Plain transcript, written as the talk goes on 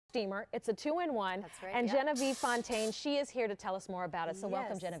Steamer. It's a 2-in-1. That's right. And yeah. Genevieve Fontaine, she is here to tell us more about it. So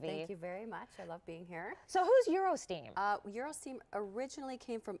welcome, Genevieve. Thank you very much. I love being here. So who's Eurosteam? Eurosteam originally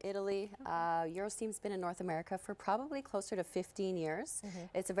came from Italy. Eurosteam's been in North America for probably closer to 15 years.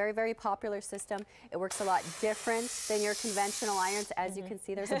 It's a very, very popular system. It works a lot different than your conventional irons. As you can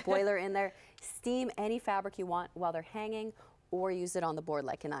see, there's a boiler in there. Steam any fabric you want while they're hanging, or use it on the board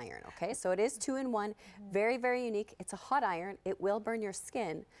like an iron, okay? So it is 2-in-1, very, very unique. It's a hot iron. It will burn your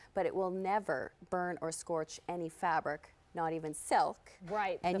skin, but it will never burn or scorch any fabric, not even silk.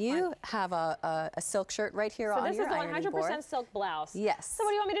 Right. And you have a silk shirt right here on your ironing board. So this is 100% silk blouse. Yes. So what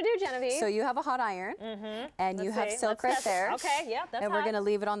do you want me to do, Genevieve? So you have a hot iron, and you have silk right there. Okay, yeah, that's And we're going to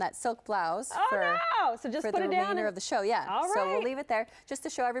leave it on that silk blouse for so just for put the it down remainder of the show. Yeah. All right. So we'll leave it there just to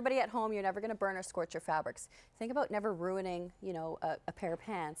show everybody at home you're never going to burn or scorch your fabrics. Think about never ruining, you know, a pair of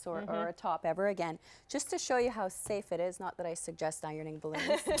pants or a top ever again. Just to show you how safe it is. Not that I suggest ironing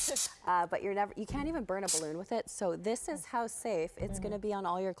balloons, but you can't even burn a balloon with it. So this is how safe it's going to be on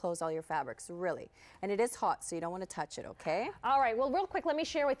all your clothes, all your fabrics, really. And it is hot, so you don't want to touch it, okay? All right, well, real quick, let me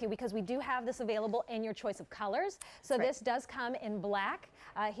share with you, because we do have this available in your choice of colors. So this does come in black.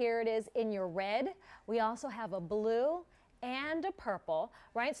 Here it is in your red. We also have a blue and a purple,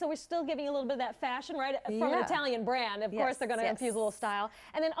 right? So we're still giving you a little bit of that fashion, right? From an Italian brand. Of course, they're going to infuse a little style.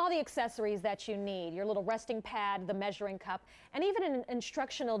 And then all the accessories that you need, your little resting pad, the measuring cup, and even an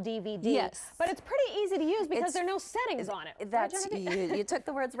instructional DVD. Yes. But it's pretty easy to use because there are no settings on it. That's, you took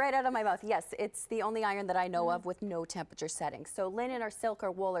the words right out of my mouth. Yes, it's the only iron that I know of with no temperature settings. So linen or silk or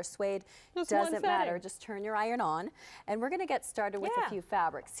wool or suede, doesn't matter. Just turn your iron on. And we're going to get started with a few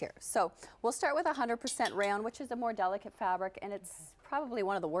fabrics here. So we'll start with 100% rayon, which is a more delicate fabric, and it's probably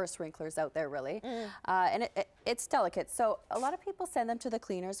one of the worst wrinklers out there, really. And it's delicate. So a lot of people send them to the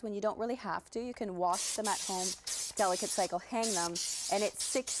cleaners when you don't really have to. You can wash them at home, delicate cycle, hang them, and it's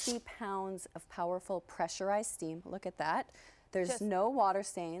 60 pounds of powerful pressurized steam. Look at that. There's no water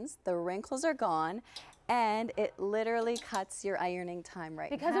stains, the wrinkles are gone, and it literally cuts your ironing time right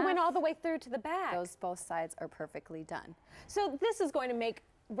because it went all the way through to the back. Those both sides are perfectly done. So this is going to make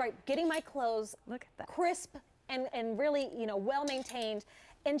getting my clothes crisp and really, you know, well maintained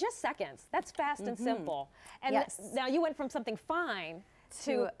in just seconds. That's fast and simple. And now you went from something fine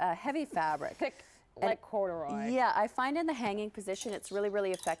to a heavy fabric. Thick, like corduroy. Yeah, I find in the hanging position it's really,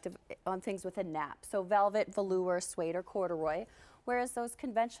 really effective on things with a nap. So velvet, velour, suede, or corduroy. Whereas those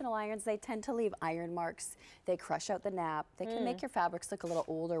conventional irons, they tend to leave iron marks. They crush out the nap. They can make your fabrics look a little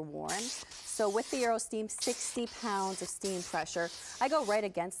old or worn. So with the Eurosteam, 60 pounds of steam pressure, I go right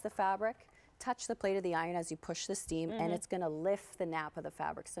against the fabric, touch the plate of the iron as you push the steam, and it's going to lift the nap of the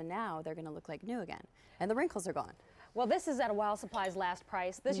fabric. So now they're going to look like new again, and the wrinkles are gone. Well, this is at a While Supply's last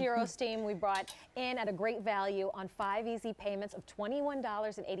price. This Eurosteam we brought in at a great value on 5 easy payments of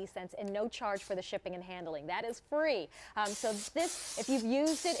 $21.80 and no charge for the shipping and handling. That is free. So this, if you've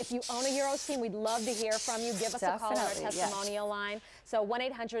used it, if you own a Eurosteam, we'd love to hear from you. Give us a call on our testimonial line. So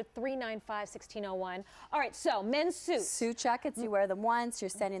 1-800-395-1601. All right, so men's suits. Suit jackets, you wear them once, you're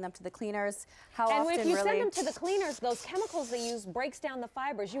sending them to the cleaners. How and often if you send them to the cleaners, those chemicals they use breaks down the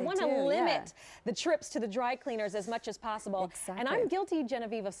fibers. You want to limit the trips to the dry cleaners as much as possible. And I'm guilty,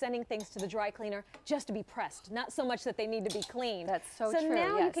 Genevieve, of sending things to the dry cleaner just to be pressed, not so much that they need to be cleaned. That's so true. So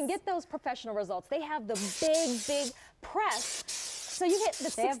now you can get those professional results. They have the big press, so you get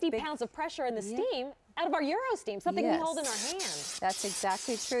the 60 pounds of pressure in the steam out of our Eurosteam, something we hold in our hands. That's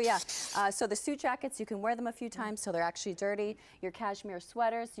exactly true, yeah. So the suit jackets, you can wear them a few times so they're actually dirty. Your cashmere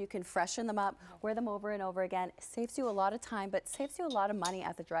sweaters, you can freshen them up, wear them over and over again. It saves you a lot of time, but saves you a lot of money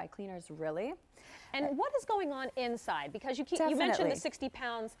at the dry cleaners, really. And what is going on inside? Because you mentioned the 60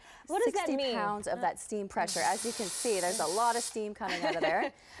 pounds. What does that mean? 60 pounds of that steam pressure. As you can see, there's a lot of steam coming out of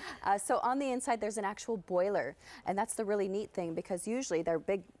there. So on the inside, there's an actual boiler. And that's the really neat thing, because usually they're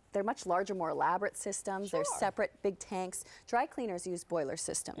big. They're much larger, more elaborate systems. They're separate big tanks. Dry cleaners use boiler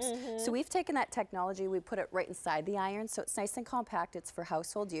systems. So we've taken that technology, we put it right inside the iron, so it's nice and compact. It's for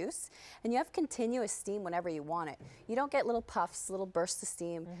household use. And you have continuous steam whenever you want it. You don't get little puffs, little bursts of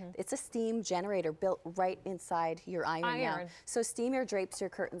steam. It's a steam generator built right inside your iron now. So steam your drapes, your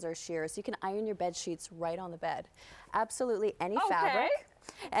curtains, or shears. You can iron your bed sheets right on the bed. Absolutely any fabric.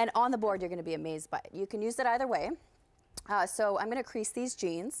 And on the board, you're going to be amazed by it. You can use it either way. So I'm going to crease these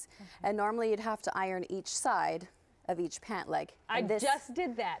jeans, and normally you'd have to iron each side of each pant leg. I just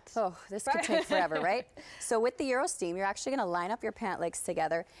did that. Oh, this could take forever, right? So with the Eurosteam, you're actually going to line up your pant legs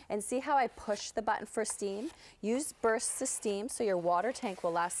together and see how I push the button for steam. Use bursts of steam so your water tank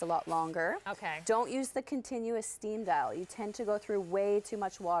will last a lot longer. Don't use the continuous steam dial. You tend to go through way too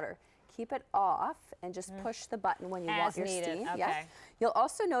much water. Keep it off and just push the button when you want your steam. You'll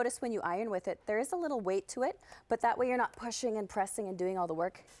also notice when you iron with it, there is a little weight to it, but that way you're not pushing and pressing and doing all the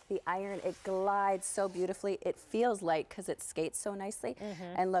work. The iron, it glides so beautifully. It feels light because it skates so nicely.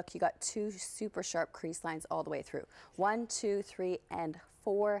 And look, you got 2 super sharp crease lines all the way through. 1, 2, 3, and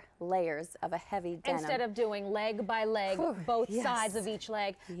 4 layers of a heavy denim. Instead of doing leg by leg, both sides of each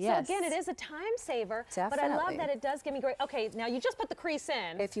leg. So again, it is a time saver, but I love that it does give me great, okay, now you just put the crease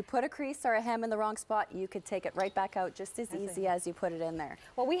in. If you put a crease or a hem in the wrong spot, you could take it right back out just as easy as you put it in there.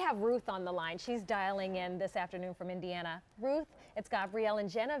 Well, we have Ruth on the line. She's dialing in this afternoon from Indiana. Ruth, it's Gabrielle and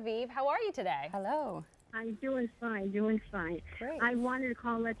Genevieve. How are you today? Hello. I'm doing fine, doing fine. Great. I wanted to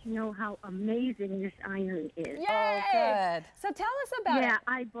call and let you know how amazing this iron is. Yay! Oh, good. So tell us about it. Yeah,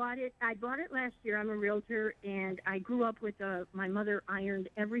 I bought it last year. I'm a realtor, and I grew up with my mother ironed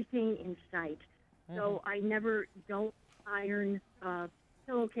everything in sight. So I never don't iron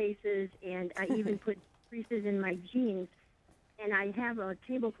pillowcases, and I even put creases in my jeans. And I have a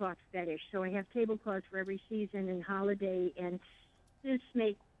tablecloth fetish, so I have tablecloths for every season and holiday, and this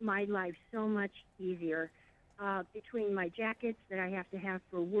makes my life so much easier. Between my jackets that I have to have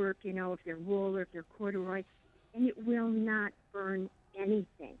for work, you know, if they're wool or if they're corduroy, and it will not burn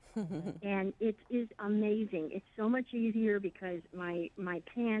anything. And it is amazing. It's so much easier because my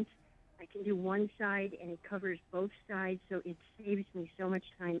pants, I can do one side and it covers both sides, so it saves me so much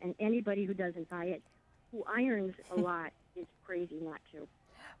time. And anybody who doesn't buy it, who irons a lot, is crazy not to.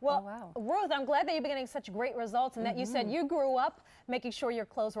 Well, Ruth, I'm glad that you've been getting such great results and that you said you grew up making sure your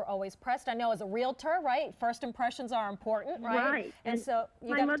clothes were always pressed. I know as a realtor, right, first impressions are important, right? Right. And so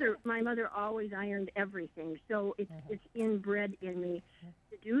you my mother always ironed everything, so it's inbred in me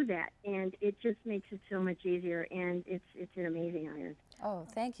to do that, and it just makes it so much easier, and it's an amazing iron. Oh,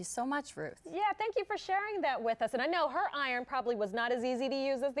 thank you so much, Ruth. Yeah, thank you for sharing that with us. And I know her iron probably was not as easy to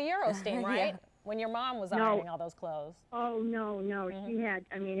use as the Eurosteam, right? When your mom was ironing all those clothes. Oh, no. She had,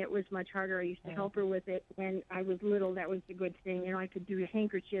 I mean, it was much harder. I used to help her with it when I was little. That was the good thing. You know, I could do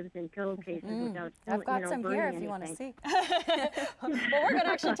handkerchiefs and pillowcases without, I've got some here if anything. you want to see. Well, we're going to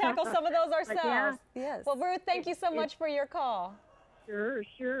actually tackle some of those ourselves. Yes. Well, Ruth, thank you so much for your call.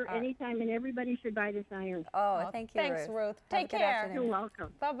 Sure. Anytime, and everybody should buy this iron. Oh, thank you, Thanks, Ruth. Have Take a good care. afternoon. You're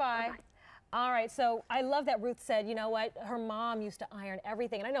welcome. Bye-bye. All right, so I love that Ruth said, you know what, her mom used to iron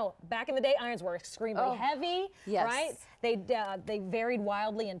everything. And I know back in the day, irons were extremely heavy, right? They varied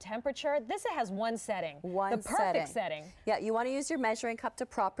wildly in temperature. This has one setting, the perfect setting. Yeah, you want to use your measuring cup to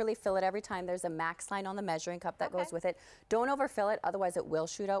properly fill it every time. There's a max line on the measuring cup that goes with it. Don't overfill it, otherwise it will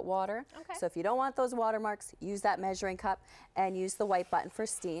shoot out water. So if you don't want those watermarks, use that measuring cup and use the white button for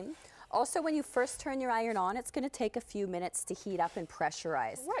steam. Also, when you first turn your iron on, it's going to take a few minutes to heat up and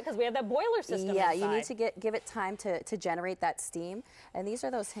pressurize. Right, because we have that boiler system Yeah, inside. you need to give it time to generate that steam. And these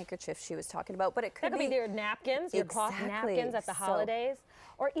are those handkerchiefs she was talking about, but it could be your napkins, your cloth napkins at the holidays.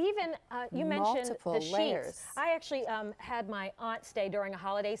 Or even, you mentioned the sheets. I actually had my aunt stay during a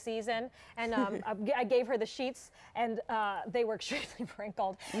holiday season, and I gave her the sheets, and they were extremely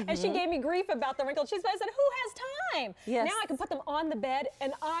wrinkled. And she gave me grief about the wrinkled sheets, but I said, who has time? Now I can put them on the bed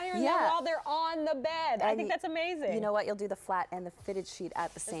and iron them while they're on the bed. I think that's amazing. You know what? You'll do the flat and the fitted sheet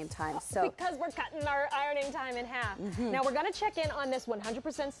at the same time. So because we're cutting our ironing time in half. Now we're going to check in on this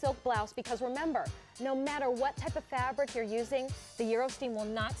 100% silk blouse, because remember, no matter what type of fabric you're using, the Eurosteam will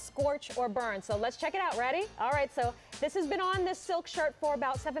not scorch or burn. So let's check it out. Ready? All right, so this has been on this silk shirt for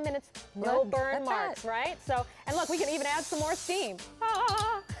about 7 minutes. No burn marks, right? So, and look, we can even add some more steam.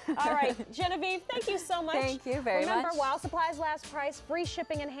 All right, Genevieve, thank you so much. Thank you very much. Remember, while supplies last price, free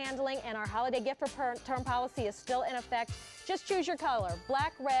shipping and handling, and our holiday gift return policy is still in effect. Just choose your color,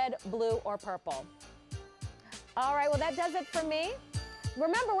 black, red, blue, or purple. All right, well, that does it for me.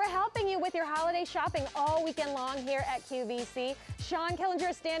 Remember, we're helping you with your holiday shopping all weekend long here at QVC. Sean Killinger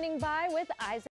is standing by with Isaac.